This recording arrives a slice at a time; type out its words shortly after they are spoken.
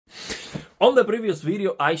On the previous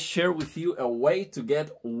video, I shared with you a way to get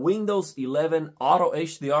Windows 11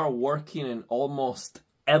 AutoHDR working in almost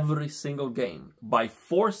every single game by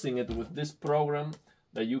forcing it with this program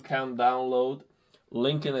that you can download,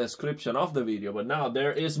 link in the description of the video. But now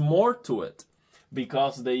there is more to it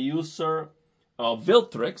because the user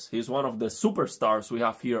Viltrix, he's one of the superstars we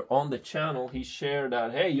have here on the channel, he shared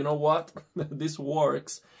that, hey, you know what? This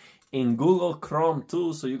works in Google Chrome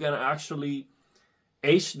too, so you can actually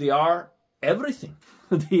HDR everything,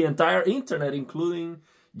 the entire internet, including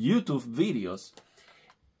YouTube videos.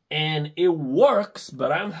 And it works,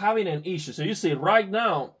 but I'm having an issue. So you see right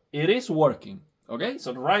now, it is working. Okay,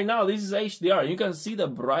 so right now this is HDR. You can see the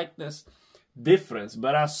brightness difference.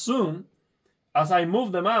 But as soon as I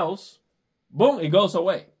move the mouse, boom, it goes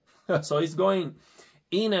away. So it's going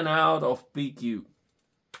in and out of PQ.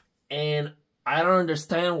 And I don't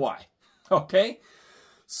understand why. Okay,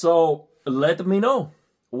 so let me know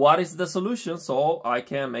what is the solution so I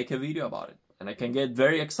can make a video about it. And I can get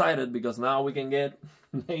very excited because now we can get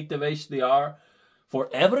native HDR for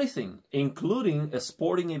everything, including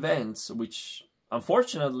sporting events, which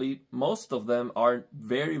unfortunately most of them are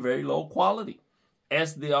very, very low quality.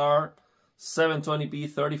 SDR, 720p,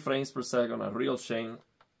 30 frames per second, a real shame.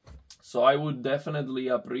 So I would definitely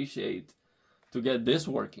appreciate to get this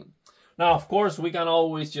working. Now, of course, we can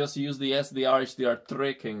always just use the SDR HDR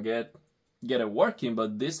trick and get it working,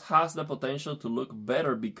 but this has the potential to look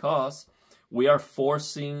better because we are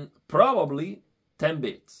forcing probably 10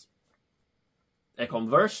 bits. A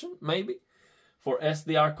conversion, maybe, for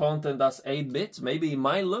SDR content that's 8 bits. Maybe it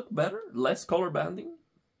might look better, less color banding.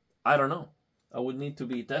 I don't know. I would need to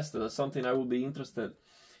be tested. That's something I would be interested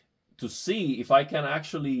to see if I can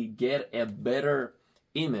actually get a better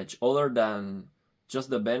image other than just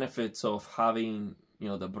the benefits of having, you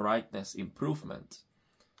know, the brightness improvement.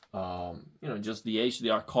 You know, just the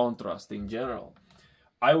HDR contrast in general.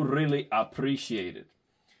 I would really appreciate it.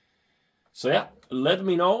 So yeah, let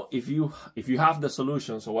me know if you have the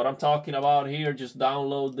solution. So what I'm talking about here, just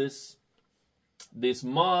download this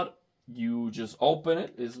mod. You just open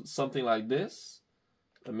it. It's something like this.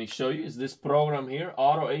 Let me show you. It's this program here,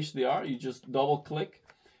 AutoHDR. You just double click,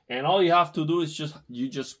 and all you have to do is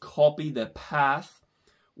just copy the path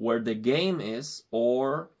where the game is,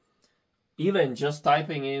 or even just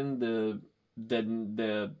typing in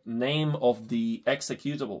the name of the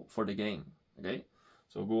executable for the game. Okay,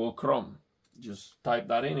 so Google Chrome, just type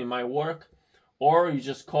that in. It might work, or you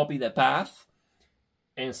just copy the path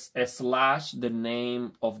and slash the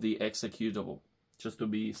name of the executable just to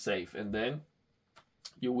be safe, and then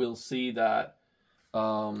you will see that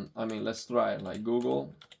I mean, let's try it, like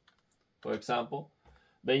Google, for example.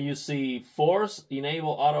 Then you see force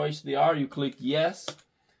enable auto HDR. You click yes,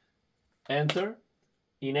 enter.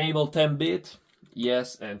 Enable 10-bit,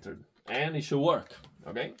 yes, entered, and it should work.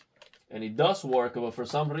 Okay, and it does work, but for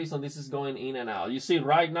some reason this is going in and out. You see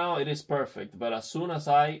right now it is perfect, but as soon as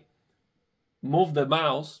I move the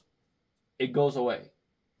mouse, it goes away.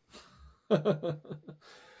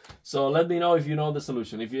 So let me know if you know the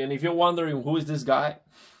solution. If you're wondering who is this guy,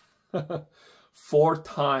 4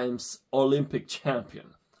 times Olympic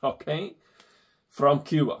champion, okay, from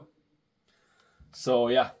Cuba. So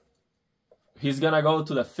yeah, he's gonna go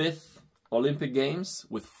to the 5th Olympic Games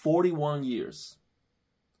with 41 years.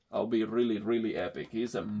 That'll be really, really epic.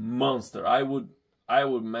 He's a monster. I would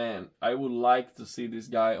like to see this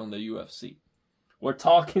guy on the UFC. We're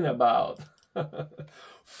talking about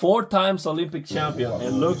 4 times Olympic champion,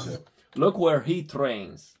 and look where he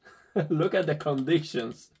trains. Look at the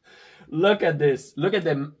conditions. Look at this. Look at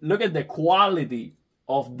the quality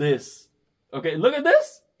of this. Okay, look at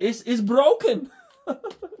this. It's broken.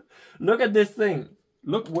 Look at this thing.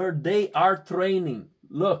 Look where they are training.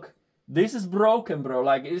 Look, this is broken, bro.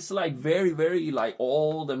 Like, it's like very, very like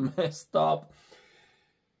old and messed up.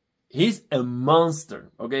 He's a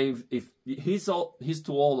monster. Okay, if he's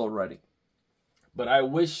too old already. But I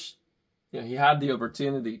wish, you know, he had the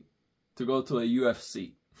opportunity to go to a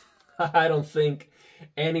UFC. I don't think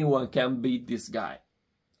anyone can beat this guy.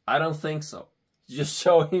 I don't think so. Just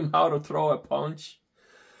show him how to throw a punch.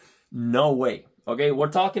 No way. Okay, we're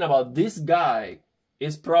talking about this guy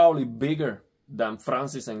is probably bigger than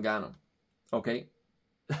Francis Ngannou. Okay,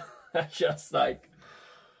 just like,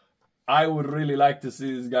 I would really like to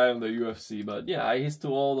see this guy on the UFC, but yeah, he's too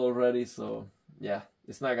old already, so yeah,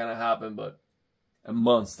 it's not gonna happen. But a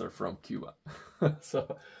monster from Cuba.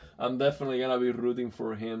 So I'm definitely gonna be rooting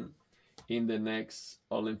for him in the next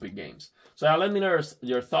Olympic Games. So yeah, let me know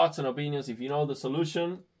your thoughts and opinions. If you know the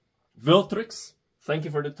solution, Viltrix, thank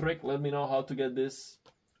you for the trick. Let me know how to get this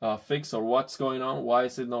fixed or what's going on. Why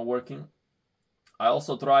is it not working? I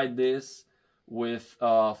also tried this with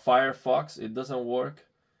Firefox, it doesn't work.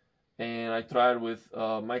 And I tried with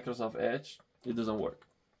Microsoft Edge, it doesn't work.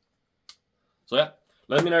 So yeah,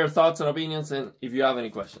 let me know your thoughts and opinions and if you have any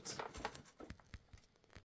questions.